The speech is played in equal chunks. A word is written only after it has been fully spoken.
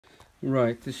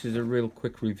Right, this is a real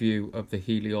quick review of the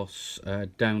Helios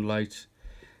Downlight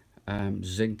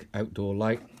zinc outdoor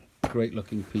light. Great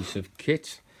looking piece of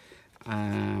kit.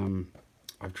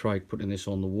 I've tried putting this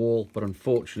on the wall, but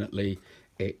unfortunately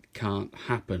it can't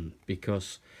happen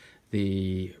because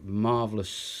the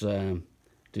marvelous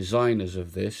designers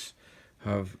of this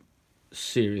have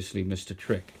seriously missed a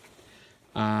trick.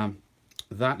 That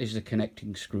is the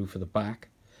connecting screw for the back,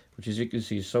 which, as you can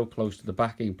see, is so close to the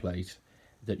backing plate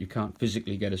that you can't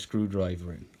physically get a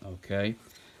screwdriver in. Okay,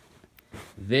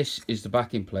 this is the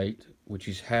backing plate, which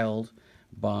is held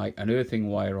by an earthing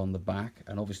wire on the back,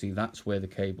 and obviously that's where the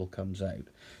cable comes out.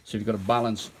 So you've got to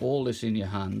balance all this in your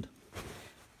hand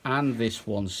and this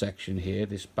one section here,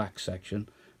 this back section,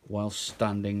 while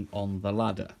standing on the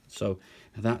ladder. So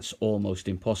that's almost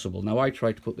impossible. Now I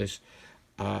tried to put this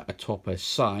atop a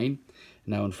sign.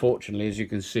 Now unfortunately, as you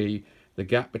can see, the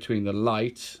gap between the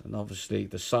light and obviously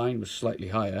the sign was slightly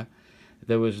higher.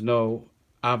 There was no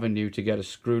avenue to get a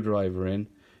screwdriver in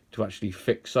to actually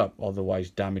fix up, otherwise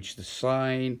damage the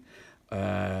sign.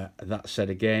 That said,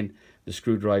 again, the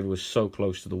screwdriver was so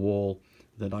close to the wall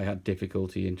that I had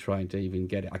difficulty in trying to even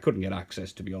get it. I couldn't get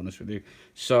access, to be honest with you.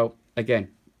 So again,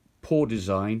 poor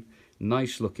design.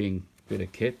 Nice looking bit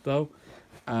of kit though.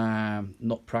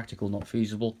 Not practical, not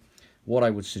feasible. What I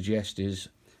would suggest is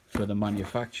for the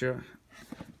manufacturer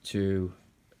to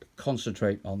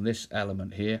concentrate on this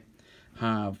element here,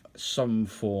 have some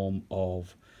form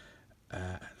of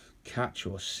catch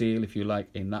or seal, if you like,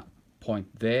 in that point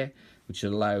there, which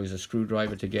allows a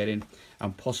screwdriver to get in,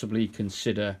 and possibly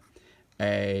consider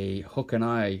a hook and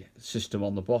eye system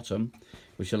on the bottom,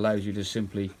 which allows you to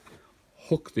simply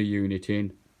hook the unit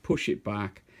in, push it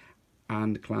back,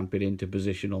 and clamp it into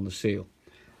position on the seal.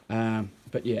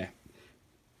 But yeah,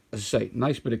 as I say,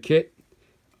 nice bit of kit,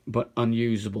 but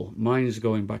unusable. Mine's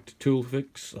going back to Tool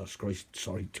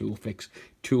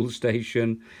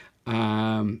Station.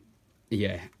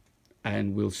 Yeah,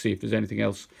 and we'll see if there's anything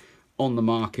else on the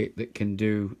market that can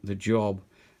do the job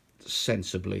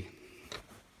sensibly.